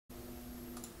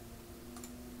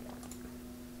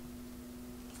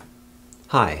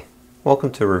Hi,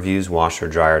 welcome to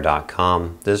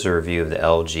reviews-washer-dryer.com. This is a review of the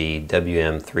LG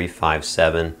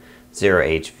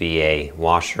WM3570HVA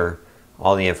washer.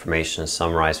 All the information is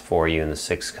summarized for you in the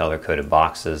 6 color-coded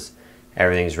boxes.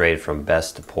 Everything's rated from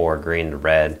best to poor, green to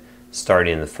red.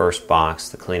 Starting in the first box,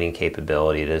 the cleaning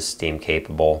capability, it is steam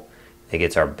capable. It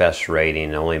gets our best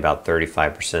rating. Only about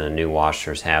 35% of new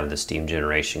washers have the steam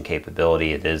generation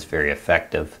capability. It is very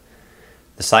effective.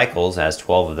 The cycles has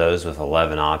 12 of those with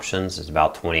 11 options. It's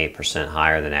about 28%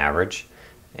 higher than average,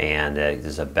 and it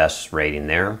is a best rating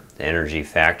there. The energy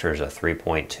factor is a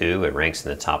 3.2. It ranks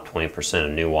in the top 20%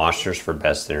 of new washers for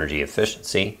best energy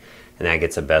efficiency, and that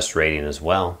gets a best rating as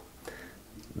well.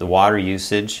 The water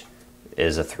usage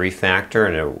is a 3 factor,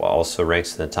 and it also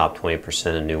ranks in the top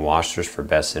 20% of new washers for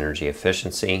best energy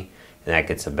efficiency, and that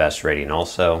gets a best rating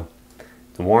also.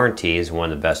 The warranty is one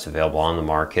of the best available on the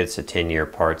market. It's a 10-year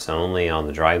parts only on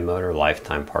the drive motor,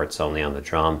 lifetime parts only on the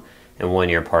drum, and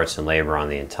 1-year parts and labor on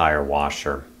the entire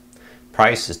washer.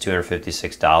 Price is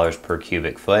 $256 per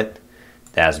cubic foot.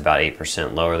 That is about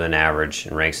 8% lower than average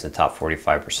and ranks in the top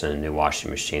 45% of new washing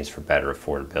machines for better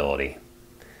affordability.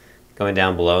 Going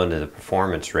down below into the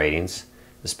performance ratings,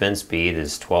 the spin speed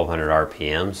is 1200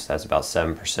 RPMs. That's about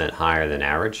 7% higher than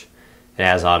average. It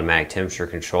has automatic temperature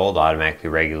control to automatically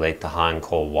regulate the hot and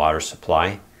cold water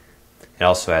supply. It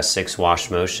also has 6 wash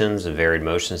motions and varied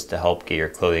motions to help get your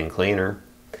clothing cleaner.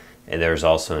 And there's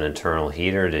also an internal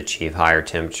heater to achieve higher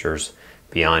temperatures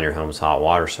beyond your home's hot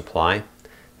water supply.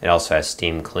 It also has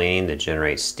steam cleaning to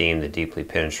generate steam to deeply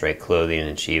penetrate clothing and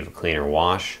achieve a cleaner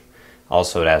wash.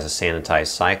 Also, it has a sanitized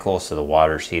cycle, so the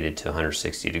water is heated to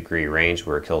 160-degree range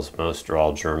where it kills most or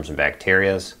all germs and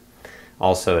bacteria.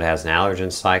 Also, it has an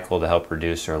allergen cycle to help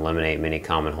reduce or eliminate many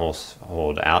common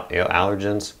household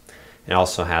allergens. It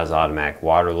also has automatic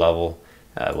water level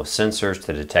with sensors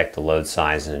to detect the load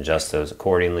size and adjust those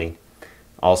accordingly.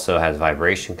 Also has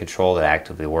vibration control that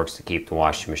actively works to keep the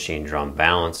washing machine drum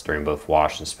balanced during both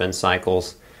wash and spin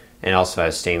cycles. And also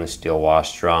has stainless steel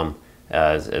wash drum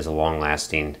as a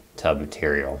long-lasting tub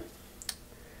material.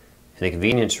 In the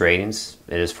convenience ratings,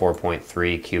 it is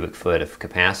 4.3 cubic foot of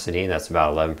capacity. That's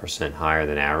about 11% higher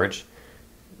than average.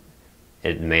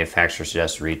 The manufacturer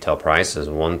suggested retail price is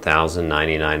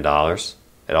 $1,099.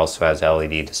 It also has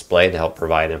LED display to help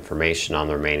provide information on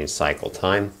the remaining cycle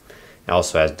time. It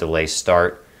also has delay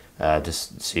start,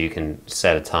 just so you can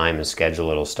set a time and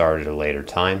schedule it'll start at a later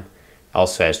time. It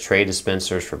also has tray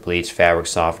dispensers for bleach, fabric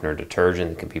softener, detergent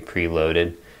that can be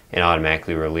preloaded and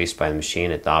automatically released by the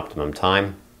machine at the optimum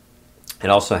time. It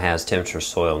also has temperature,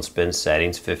 soil, and spin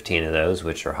settings, 15 of those,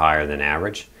 which are higher than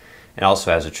average. It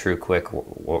also has a true quick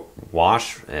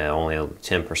wash. Only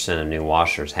 10% of new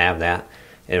washers have that.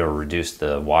 It'll reduce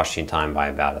the washing time by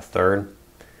about 1/3.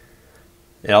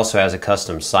 It also has a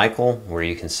custom cycle where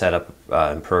you can set up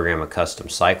and program a custom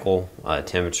cycle,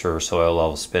 temperature, soil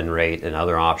level, spin rate, and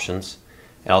other options.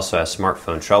 It also has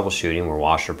smartphone troubleshooting where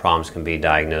washer problems can be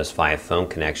diagnosed via phone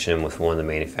connection with one of the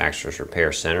manufacturer's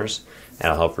repair centers.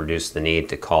 That'll help reduce the need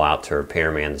to call out to a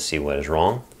repairman to see what is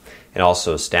wrong. It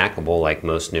also is stackable like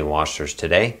most new washers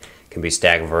today. It can be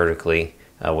stacked vertically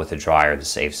with a dryer to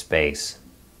save space.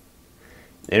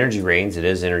 Energy ratings, it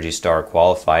is Energy Star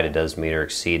qualified. It does meet or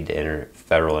exceed the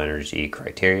federal energy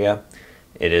criteria.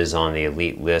 It is on the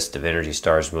elite list of Energy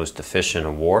Star's most efficient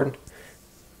award.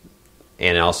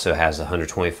 And it also has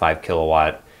 125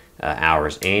 kilowatt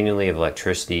hours annually of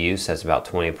electricity use. That's about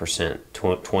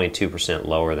 22%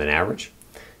 lower than average.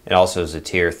 It also is a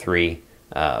Tier 3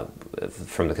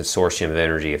 from the Consortium of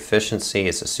Energy Efficiency.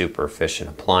 It's a super efficient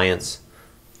appliance.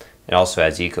 It also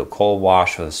has Eco Cold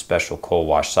Wash with a special cold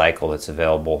wash cycle that's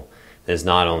available. It is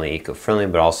not only eco-friendly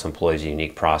but also employs a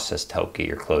unique process to help get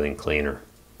your clothing cleaner.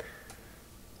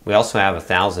 We also have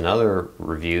 1,000 other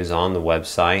reviews on the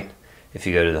website. If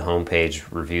you go to the homepage,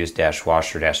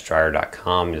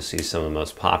 reviews-washer-dryer.com, you'll see some of the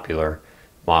most popular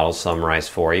models summarized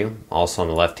for you. Also on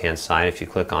the left-hand side, if you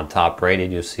click on top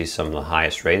rated, you'll see some of the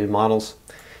highest rated models.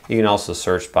 You can also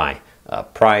search by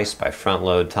price, by front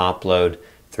load, top load,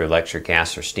 through electric,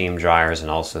 gas, or steam dryers,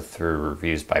 and also through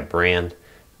reviews by brand,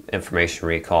 information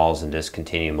recalls, and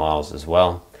discontinued models as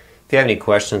well. If you have any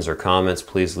questions or comments,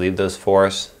 please leave those for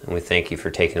us, and we thank you for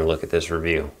taking a look at this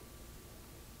review.